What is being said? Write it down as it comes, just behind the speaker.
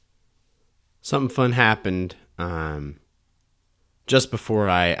Something fun happened just before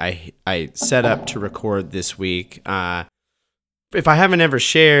I set up to record this week. If I haven't ever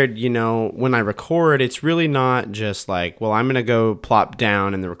shared, when I record, it's really not just like, well, I'm going to go plop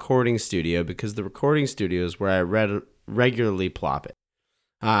down in the recording studio, because the recording studio is where I regularly plop it.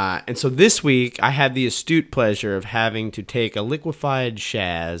 And so this week, I had the astute pleasure of having to take a liquefied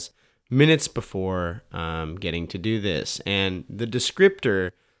Shaz minutes before getting to do this. And the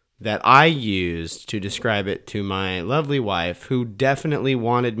descriptor that I used to describe it to my lovely wife, who definitely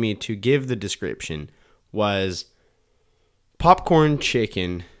wanted me to give the description, was popcorn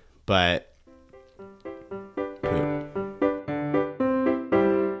chicken, but poop.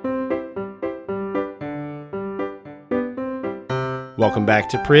 Welcome back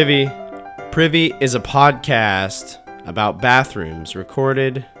to Privy. Privy is a podcast about bathrooms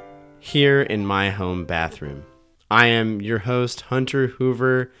recorded here in my home bathroom. I am your host, Hunter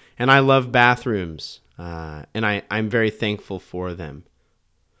Hoover, and I love bathrooms, and I'm very thankful for them.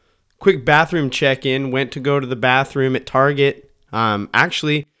 Quick bathroom check-in. Went to go to the bathroom at Target,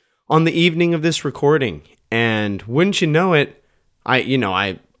 actually on the evening of this recording, and wouldn't you know it,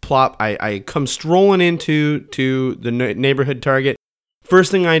 I come strolling into the neighborhood Target.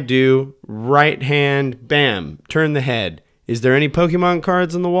 First thing I do, right hand, bam, turn the head. Is there any Pokemon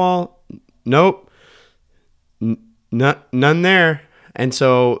cards on the wall? Nope. None there. And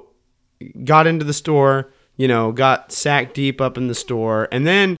so got into the store, got sack deep up in the store, and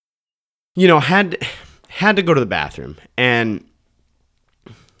then, had to go to the bathroom. And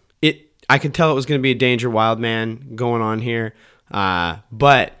I could tell it was going to be a Danger Wild Man going on here.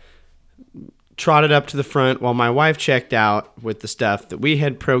 But trotted up to the front while my wife checked out with the stuff that we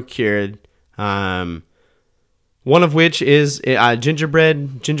had procured. One of which is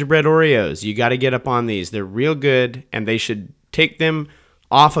gingerbread Oreos. You got to get up on these. They're real good, and they should take them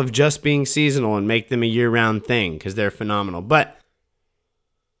off of just being seasonal and make them a year-round thing, because they're phenomenal. But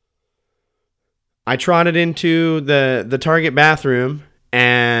I trotted into the Target bathroom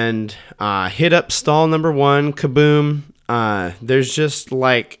and hit up stall number 1. Kaboom. There's just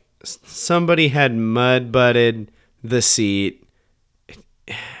like somebody had mud butted the seat.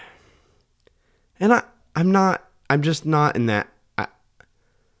 And I'm just not in that.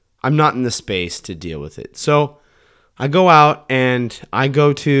 I'm not in the space to deal with it. So I go out and I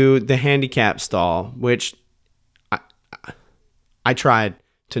go to the handicap stall, which I tried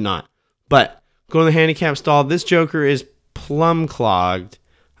to not. But go to the handicap stall. This joker is plumb clogged.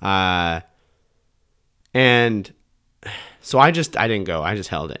 And so I didn't go. I just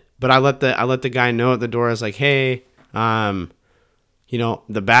held it. But I let the guy know at the door. I was like, hey, the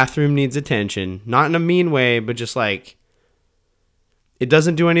bathroom needs attention. Not in a mean way, but just like, it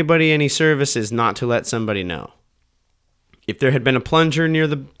doesn't do anybody any services not to let somebody know. If there had been a plunger near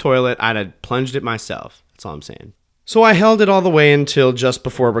the toilet, I'd have plunged it myself. That's all I'm saying. So I held it all the way until just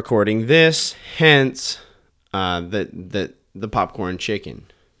before recording this, hence the popcorn chicken.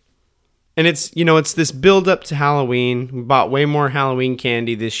 And it's this build up to Halloween. We bought way more Halloween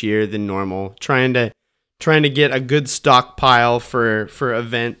candy this year than normal, trying to get a good stockpile for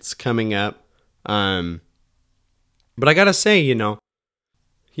events coming up. But I gotta say,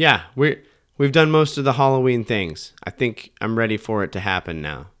 yeah, we've done most of the Halloween things. I think I'm ready for it to happen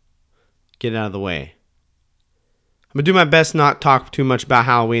now. Get it out of the way. I'm gonna do my best not talk too much about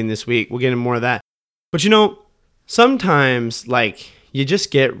Halloween this week. We'll get into more of that. But sometimes you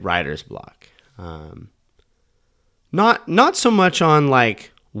just get writer's block. Not so much on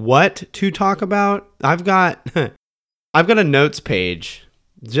what to talk about. I've got a notes page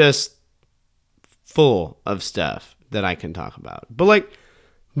just full of stuff that I can talk about. But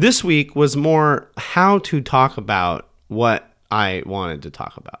this week was more how to talk about what I wanted to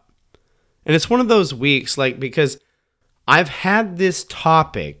talk about. And it's one of those weeks because I've had this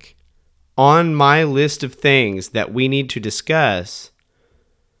topic on my list of things that we need to discuss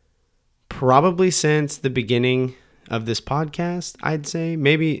probably since the beginning of this podcast, I'd say.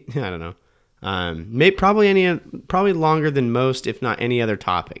 Maybe, I don't know. Probably longer than most, if not any other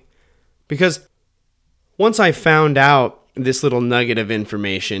topic. Because once I found out this little nugget of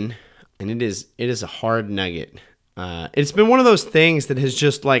information, and it is a hard nugget. It's been one of those things that has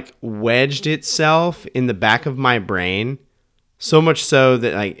just wedged itself in the back of my brain, so much so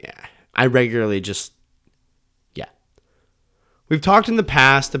that I regularly just, yeah. We've talked in the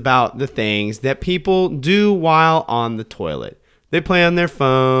past about the things that people do while on the toilet. They play on their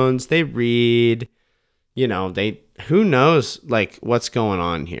phones, they read, who knows what's going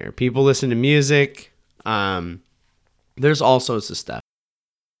on here. People listen to music. There's all sorts of stuff.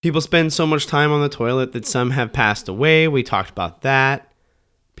 People spend so much time on the toilet that some have passed away. We talked about that.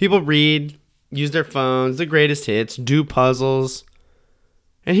 People read. use their phones, the greatest hits, do puzzles.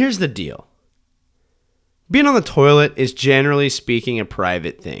 And here's the deal. Being on the toilet is generally speaking a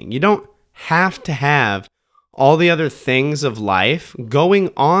private thing. You don't have to have all the other things of life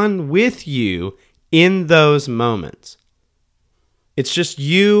going on with you in those moments. It's just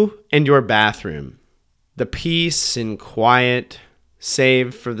you and your bathroom. The peace and quiet,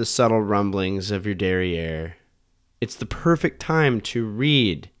 save for the subtle rumblings of your derriere. It's the perfect time to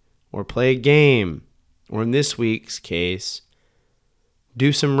read or play a game, or in this week's case,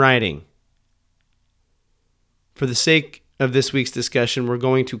 do some writing. For the sake of this week's discussion, we're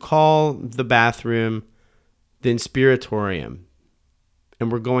going to call the bathroom the Inspiratorium,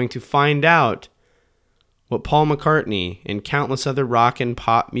 and we're going to find out what Paul McCartney and countless other rock and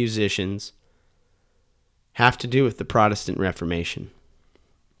pop musicians have to do with the Protestant Reformation.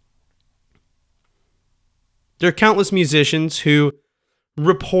 There are countless musicians who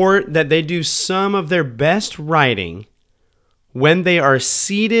report that they do some of their best writing when they are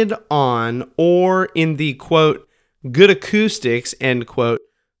seated on or in the, quote, good acoustics, end quote,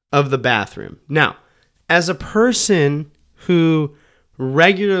 of the bathroom. Now, as a person who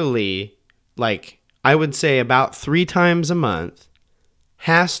regularly, I would say about 3 times a month,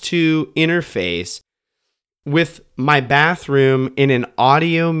 has to interface with my bathroom in an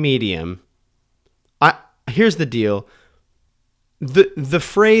audio medium, here's the deal. The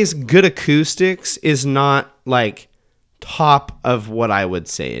phrase good acoustics is not top of what I would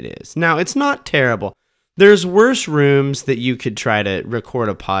say it is. Now, it's not terrible. There's worse rooms that you could try to record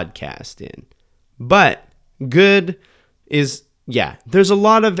a podcast in. But good is, there's a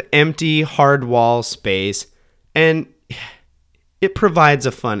lot of empty, hard wall space, and it provides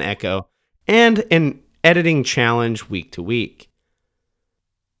a fun echo and an editing challenge week to week.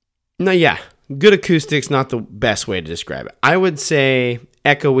 Now, good acoustics, not the best way to describe it. I would say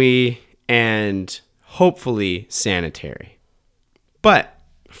echoey and hopefully sanitary. But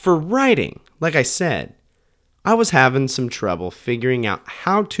for writing, like I said, I was having some trouble figuring out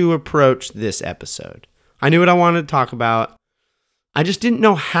how to approach this episode. I knew what I wanted to talk about. I just didn't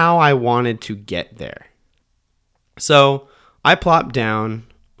know how I wanted to get there. So I plopped down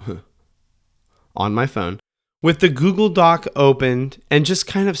on my phone with the Google Doc opened and just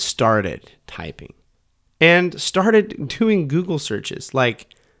kind of started typing and started doing Google searches.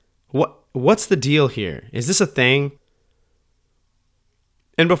 What's the deal here? Is this a thing?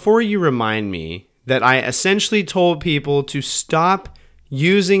 And before you remind me that I essentially told people to stop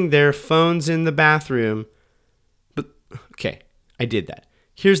using their phones in the bathroom, but okay, I did that.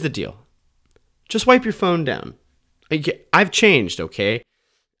 Here's the deal. Just wipe your phone down. I've changed, okay?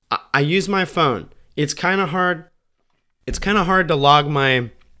 I use my phone. It's kind of hard. It's kind of hard to log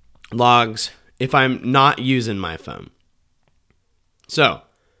my logs if I'm not using my phone. So,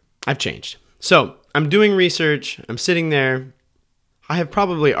 I've changed. So, I'm doing research. I'm sitting there. I have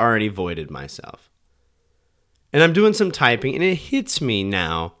probably already voided myself. And I'm doing some typing, and it hits me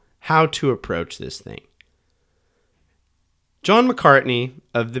now how to approach this thing. John McCartney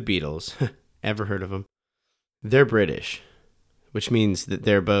of the Beatles, ever heard of him? They're British, which means that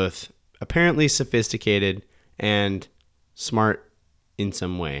they're both apparently sophisticated and smart in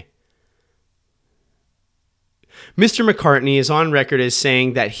some way. Mr. McCartney is on record as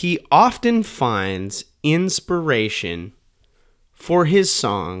saying that he often finds inspiration for his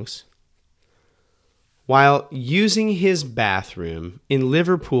songs while using his bathroom in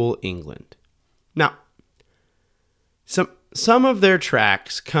Liverpool, England. Now, some of their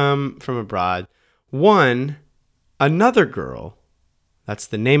tracks come from abroad. One, Another Girl, that's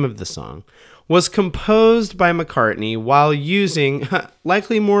the name of the song, was composed by McCartney while using,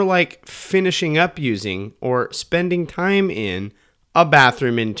 likely more like finishing up using or spending time in, a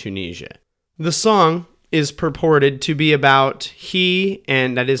bathroom in Tunisia. The song is purported to be about he,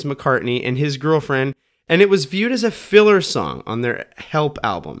 and that is McCartney, and his girlfriend, and it was viewed as a filler song on their Help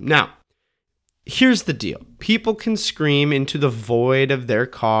album. Now, here's the deal. People can scream into the void of their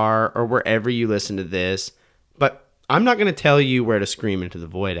car or wherever you listen to this, but I'm not going to tell you where to scream into the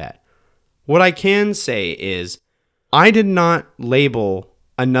void at. What I can say is I did not label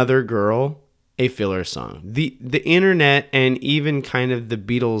Another Girl a filler song. The internet and even kind of the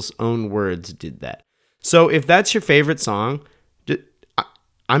Beatles' own words did that. So if that's your favorite song,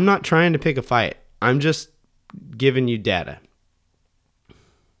 I'm not trying to pick a fight. I'm just giving you data.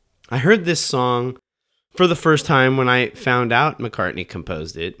 I heard this song for the first time when I found out McCartney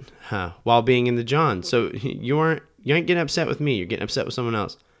composed it while being in the John. So you ain't getting upset with me. You're getting upset with someone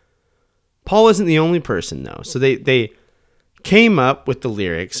else. Paul isn't the only person, though. So they came up with the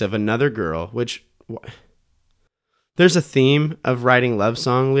lyrics of Another Girl, which there's a theme of writing love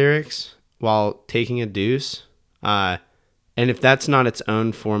song lyrics while taking a deuce. And if that's not its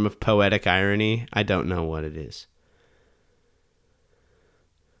own form of poetic irony, I don't know what it is.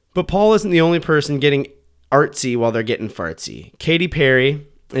 But Paul isn't the only person getting artsy while they're getting fartsy. Katy Perry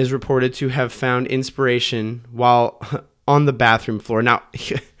is reported to have found inspiration while on the bathroom floor. Now,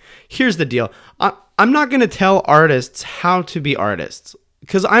 here's the deal. I'm not going to tell artists how to be artists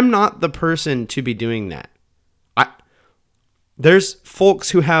because I'm not the person to be doing that. There's folks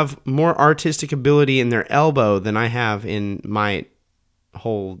who have more artistic ability in their elbow than I have in my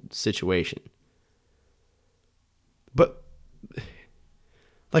whole situation. But,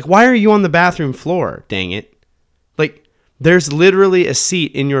 like, why are you on the bathroom floor? Dang it. Like, there's literally a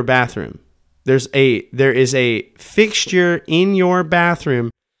seat in your bathroom. There is a fixture in your bathroom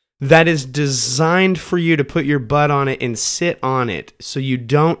that is designed for you to put your butt on it and sit on it so you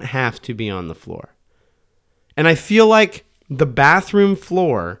don't have to be on the floor. And I feel like the bathroom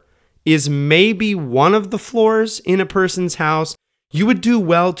floor is maybe one of the floors in a person's house you would do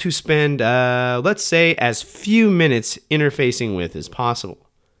well to spend, let's say, as few minutes interfacing with as possible.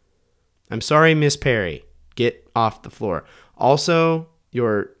 I'm sorry, Miss Perry. Get off the floor. Also,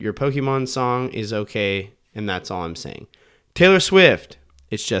 your Pokemon song is okay, and that's all I'm saying. Taylor Swift,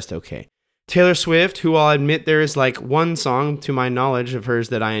 it's just okay. Taylor Swift, who I'll admit there is like one song to my knowledge of hers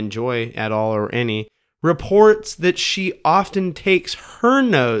that I enjoy at all or any, reports that she often takes her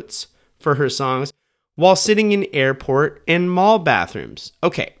notes for her songs while sitting in airport and mall bathrooms.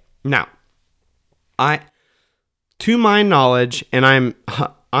 Okay, now, to my knowledge, and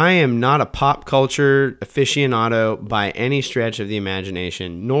I am not a pop culture aficionado by any stretch of the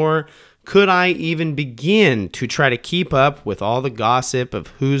imagination, nor could I even begin to try to keep up with all the gossip of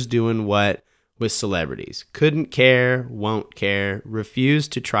who's doing what with celebrities. Couldn't care, won't care, refuse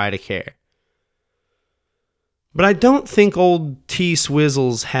to try to care. But I don't think old T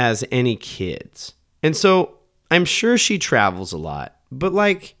Swizzles has any kids. And so I'm sure she travels a lot. But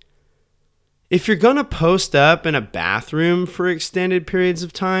like, if you're going to post up in a bathroom for extended periods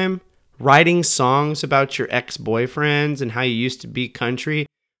of time, writing songs about your ex-boyfriends and how you used to be country,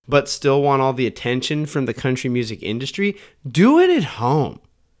 but still want all the attention from the country music industry, do it at home.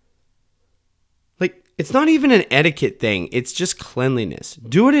 Like, it's not even an etiquette thing. It's just cleanliness.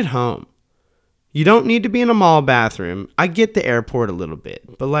 Do it at home. You don't need to be in a mall bathroom. I get the airport a little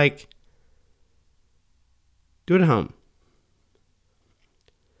bit, but like, do it at home.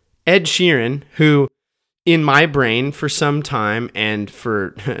 Ed Sheeran, who in my brain for some time and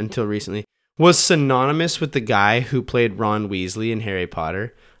for until recently was synonymous with the guy who played Ron Weasley in Harry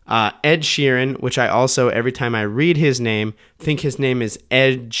Potter. Ed Sheeran, which I also, every time I read his name, think his name is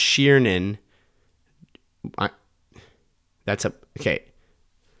Ed Sheeran. Okay.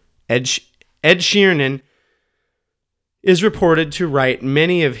 Ed Sheeran is reported to write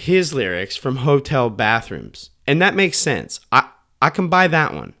many of his lyrics from hotel bathrooms. And that makes sense. I can buy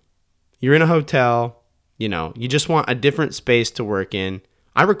that one. You're in a hotel, you just want a different space to work in.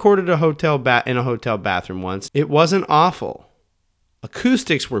 I recorded in a hotel bathroom once. It wasn't awful.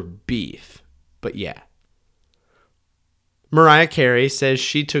 Acoustics were beef, but yeah. Mariah Carey says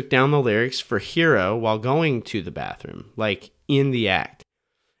she took down the lyrics for Hero while going to the bathroom, like in the act.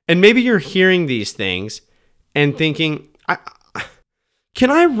 And maybe you're hearing these things and thinking, can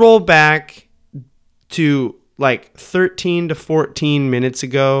I roll back to like 13 to 14 minutes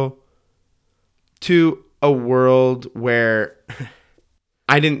ago to a world where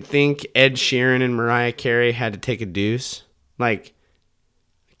I didn't think Ed Sheeran and Mariah Carey had to take a deuce? Like,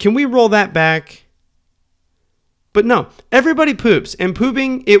 can we roll that back? But no, everybody poops, and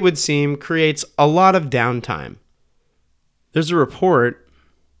pooping, it would seem, creates a lot of downtime. There's a report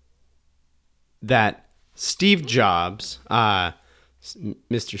that Steve Jobs,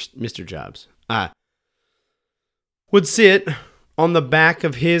 Mr. Jobs, would sit on the back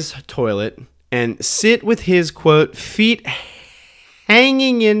of his toilet and sit with his, quote, feet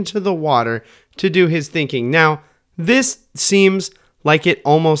hanging into the water to do his thinking. Now, this seems like it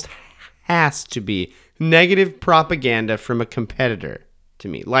almost has to be negative propaganda from a competitor to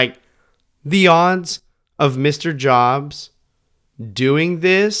me. Like, the odds of Mr. Jobs doing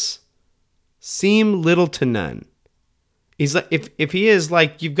this seem little to none. He's like, if he is,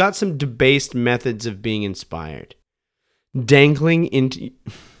 like, you've got some debased methods of being inspired. Dangling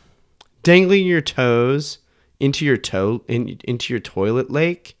your toes into your toilet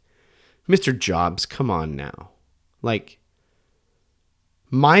lake. Mr. Jobs, come on now. Like,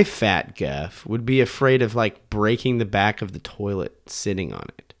 my fat guff would be afraid of like breaking the back of the toilet sitting on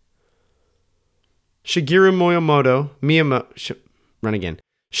it. Shigeru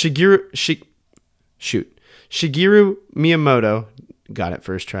Miyamoto, got it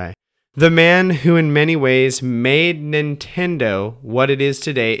first try. The man who in many ways made Nintendo what it is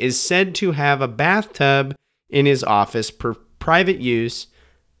today is said to have a bathtub in his office for private use,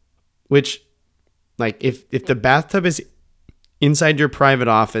 which, like, if the bathtub is inside your private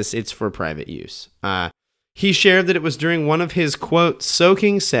office, it's for private use. He shared that it was during one of his, quote,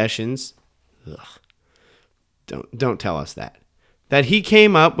 soaking sessions. Don't tell us that he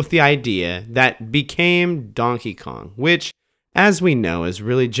came up with the idea that became Donkey Kong, which, as we know, is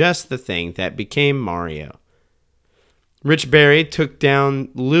really just the thing that became Mario. Rich Berry took down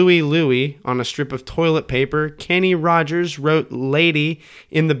Louie Louie on a strip of toilet paper. Kenny Rogers wrote Lady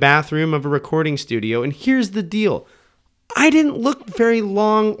in the bathroom of a recording studio. And here's the deal. I didn't look very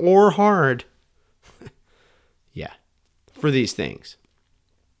long or hard. Yeah, for these things.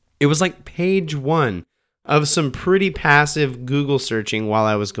 It was like page 1 of some pretty passive Google searching while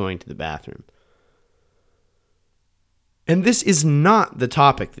I was going to the bathroom. And this is not the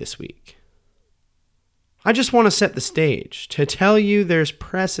topic this week. I just want to set the stage to tell you there's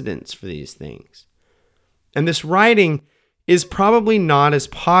precedence for these things. And this writing is probably not as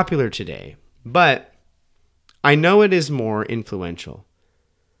popular today, but I know it is more influential.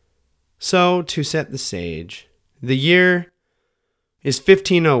 So, to set the stage, the year is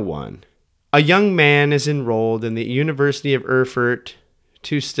 1501. A young man is enrolled in the University of Erfurt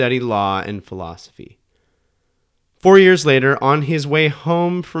to study law and philosophy. 4 years later, on his way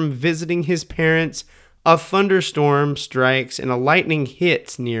home from visiting his parents, a thunderstorm strikes and a lightning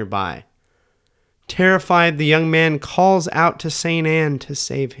hits nearby. Terrified, the young man calls out to Saint Anne to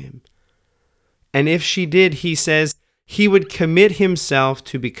save him. And if she did, he says, he would commit himself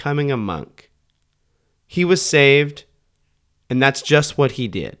to becoming a monk. He was saved, and that's just what he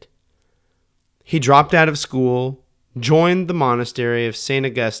did. He dropped out of school, joined the monastery of St.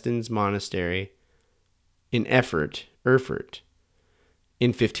 Augustine's Monastery in Erfurt,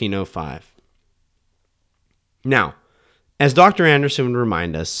 in 1505. Now, as Dr. Anderson would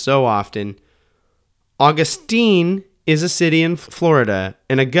remind us so often, Augustine is a city in Florida,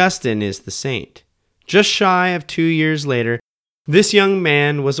 and Augustine is the saint. Just shy of 2 years later, this young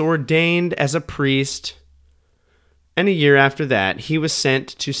man was ordained as a priest, and a year after that, he was sent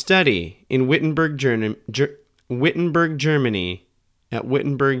to study in Wittenberg, Germany, at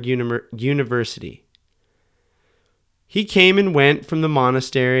Wittenberg University. He came and went from the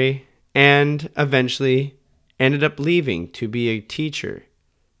monastery and eventually ended up leaving to be a teacher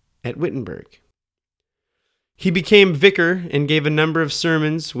at Wittenberg. He became vicar and gave a number of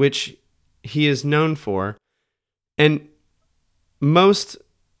sermons, which he is known for. And most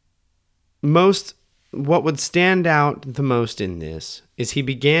what would stand out the most in this is he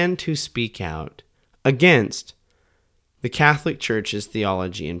began to speak out against the Catholic Church's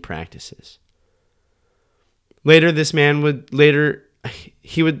theology and practices. Later, this man would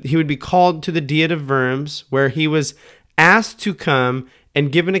be called to the Diet of Worms, where he was asked to come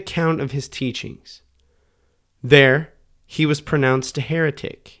and give an account of his teachings. There, he was pronounced a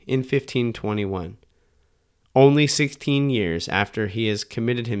heretic in 1521, only 16 years after he has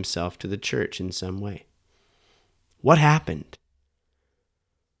committed himself to the church in some way. What happened?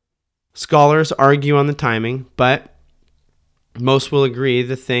 Scholars argue on the timing, but most will agree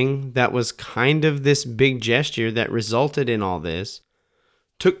the thing that was kind of this big gesture that resulted in all this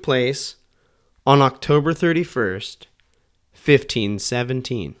took place on October 31st,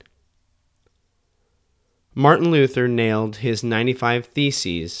 1517. Martin Luther nailed his 95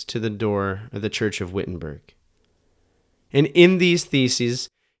 Theses to the door of the Church of Wittenberg. And in these theses,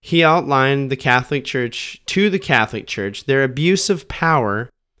 he outlined the Catholic Church their abuse of power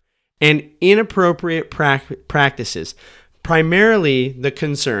and inappropriate practices. Primarily, the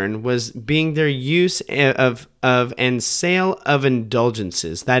concern was being their use of and sale of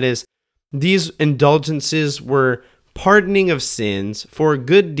indulgences. That is, these indulgences were pardoning of sins for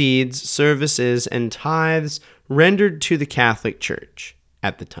good deeds, services, and tithes rendered to the Catholic Church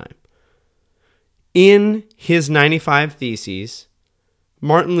at the time. In his 95 Theses,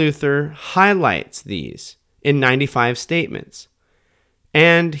 Martin Luther highlights these in 95 statements,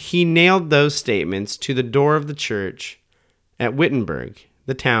 and he nailed those statements to the door of the church at Wittenberg,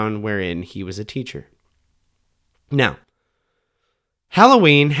 the town wherein he was a teacher. Now,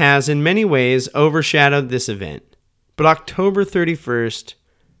 Halloween has in many ways overshadowed this event, but October 31st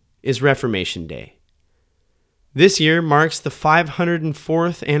is Reformation Day. This year marks the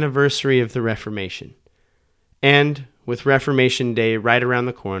 504th anniversary of the Reformation. And with Reformation Day right around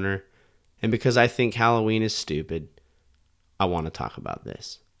the corner, and because I think Halloween is stupid, I want to talk about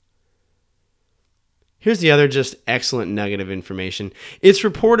this. Here's the other just excellent nugget of information. It's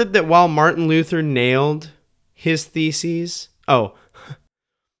reported that while Martin Luther nailed his theses,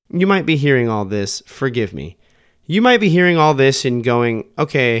 you might be hearing all this. Forgive me. You might be hearing all this and going,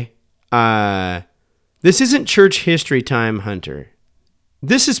 okay, this isn't church history time, Hunter.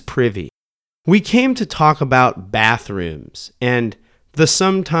 This is privy. We came to talk about bathrooms and the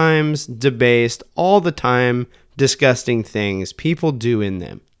sometimes debased, all the time disgusting things people do in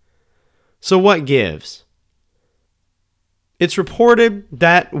them. So what gives? It's reported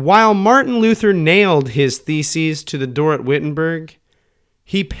that while Martin Luther nailed his theses to the door at Wittenberg,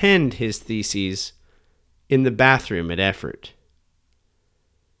 he penned his theses in the bathroom at Erfurt.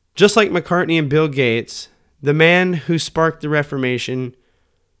 Just like McCartney and Bill Gates, the man who sparked the Reformation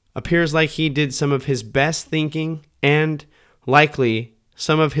appears like he did some of his best thinking and, likely,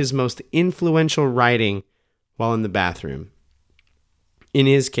 some of his most influential writing while in the bathroom. In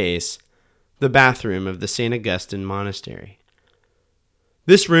his case, the bathroom of the St. Augustine Monastery.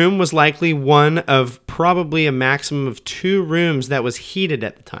 This room was likely one of probably a maximum of 2 rooms that was heated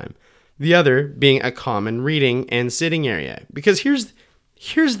at the time, the other being a common reading and sitting area. Because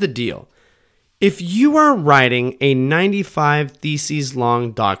here's the deal. If you are writing a 95 theses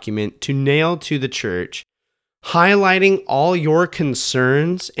long document to nail to the church, highlighting all your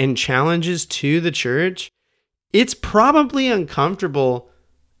concerns and challenges to the church, it's probably uncomfortable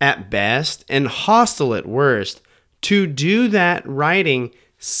at best and hostile at worst to do that writing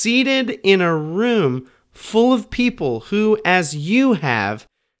seated in a room full of people who, as you have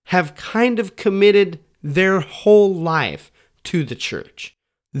kind of committed their whole life to the church.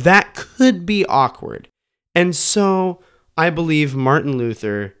 That could be awkward. And so I believe Martin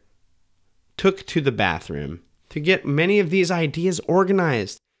Luther took to the bathroom to get many of these ideas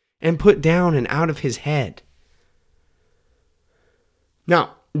organized and put down and out of his head.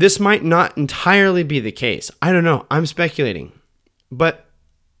 Now, this might not entirely be the case. I don't know. I'm speculating. But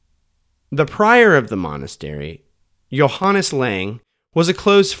the prior of the monastery, Johannes Lang, was a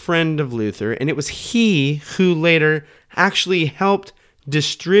close friend of Luther, and it was he who later actually helped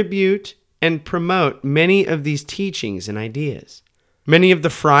distribute and promote many of these teachings and ideas. Many of the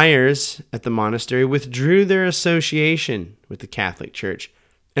friars at the monastery withdrew their association with the Catholic Church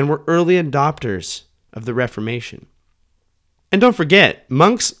and were early adopters of the Reformation. And don't forget,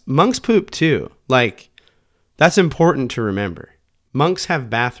 monks poop too. That's important to remember. Monks have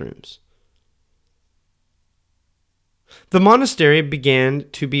bathrooms. The monastery began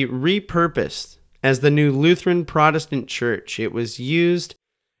to be repurposed as the new Lutheran Protestant Church. It was used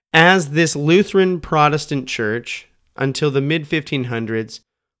as this Lutheran Protestant Church until the mid-1500s,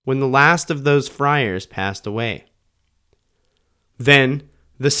 when the last of those friars passed away. Then,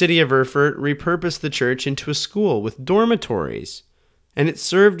 the city of Erfurt repurposed the church into a school with dormitories, and it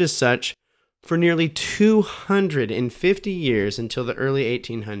served as such for nearly 250 years until the early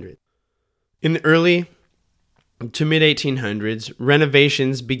 1800s. In the early to mid-1800s,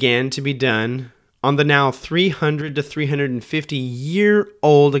 renovations began to be done on the now 300 to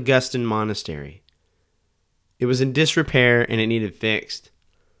 350-year-old Augustine Monastery. It was in disrepair and it needed fixed.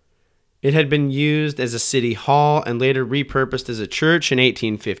 It had been used as a city hall and later repurposed as a church in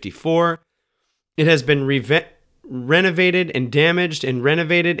 1854. It has been renovated and damaged and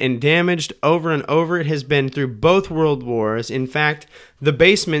renovated and damaged over and over. It has been through both world wars. In fact, the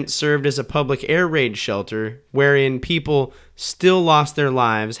basement served as a public air raid shelter wherein people still lost their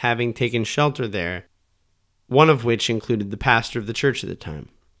lives having taken shelter there, one of which included the pastor of the church at the time.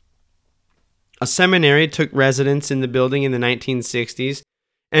 A seminary took residence in the building in the 1960s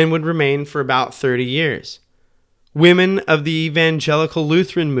and would remain for about 30 years. Women of the Evangelical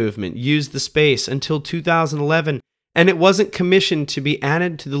Lutheran movement used the space until 2011, and it wasn't commissioned to be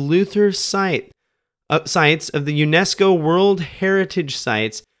added to the Luther sites of the UNESCO World Heritage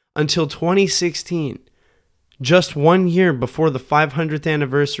Sites until 2016, just 1 year before the 500th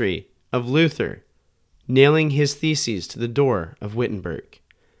anniversary of Luther nailing his theses to the door of Wittenberg.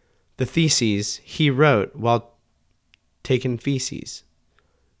 The theses he wrote while taking feces,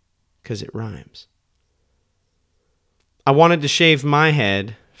 because it rhymes. I wanted to shave my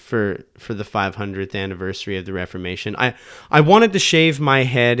head for the 500th anniversary of the Reformation. I wanted to shave my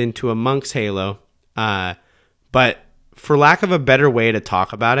head into a monk's halo, but for lack of a better way to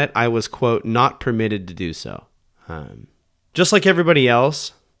talk about it, I was, quote, not permitted to do so. Just like everybody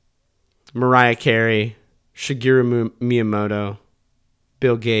else, Mariah Carey, Shigeru Miyamoto,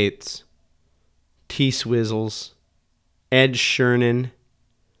 Bill Gates, T-Swizzles, Ed Sheeran,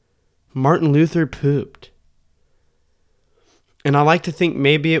 Martin Luther pooped. And I like to think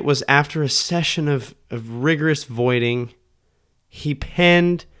maybe it was after a session of rigorous voiding, he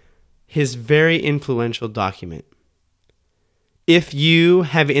penned his very influential document. If you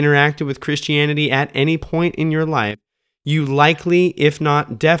have interacted with Christianity at any point in your life, You likely, if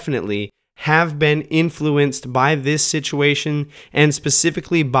not definitely, have been influenced by this situation and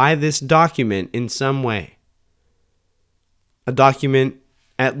specifically by this document in some way. A document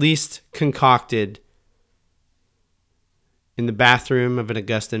at least concocted in the bathroom of an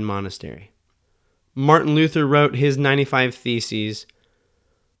Augustan monastery. Martin Luther wrote his 95 Theses,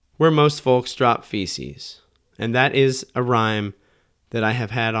 where most folks drop feces. And that is a rhyme that I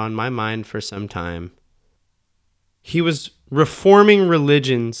have had on my mind for some time. He was reforming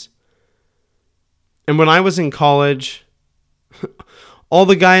religions. And when I was in college, all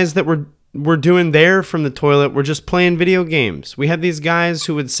the guys that were doing there from the toilet were just playing video games. We had these guys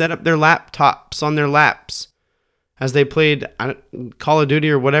who would set up their laptops on their laps as they played Call of Duty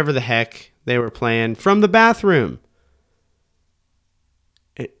or whatever the heck they were playing from the bathroom.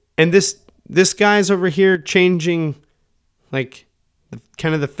 And this guy's over here changing like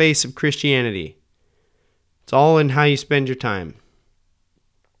kind of the face of Christianity. It's all in how you spend your time.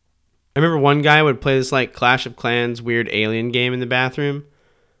 I remember one guy would play this like Clash of Clans weird alien game in the bathroom.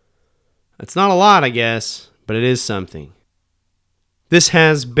 It's not a lot, I guess, but it is something. This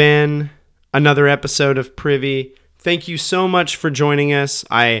has been another episode of Privy. Thank you so much for joining us.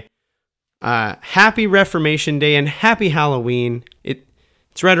 Happy Reformation Day and happy Halloween.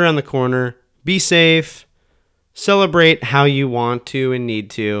 It's right around the corner. Be safe. Celebrate how you want to and need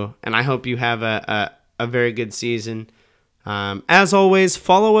to. And I hope you have a very good season. As always,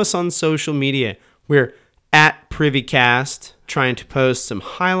 follow us on social media. We're at PrivyCast, trying to post some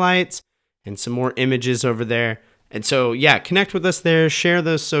highlights and some more images over there. And so, yeah, connect with us there. Share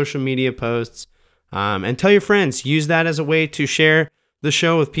those social media posts. And tell your friends. Use that as a way to share the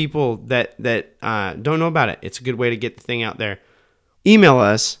show with people that don't know about it. It's a good way to get the thing out there. Email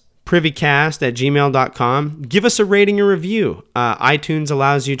us, privycast@gmail.com. Give us a rating or review. iTunes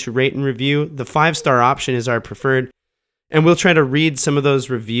allows you to rate and review. The 5-star option is our preferred. And we'll try to read some of those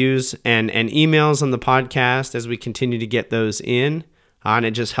reviews and emails on the podcast as we continue to get those in. And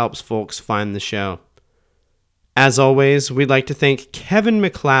it just helps folks find the show. As always, we'd like to thank Kevin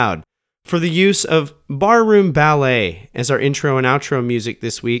MacLeod for the use of Barroom Ballet as our intro and outro music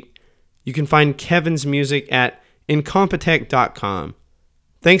this week. You can find Kevin's music at incompetech.com.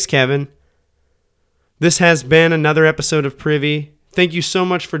 Thanks, Kevin. This has been another episode of Privy. Thank you so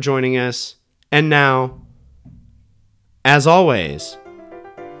much for joining us. And now, as always,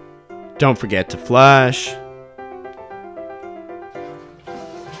 don't forget to flush.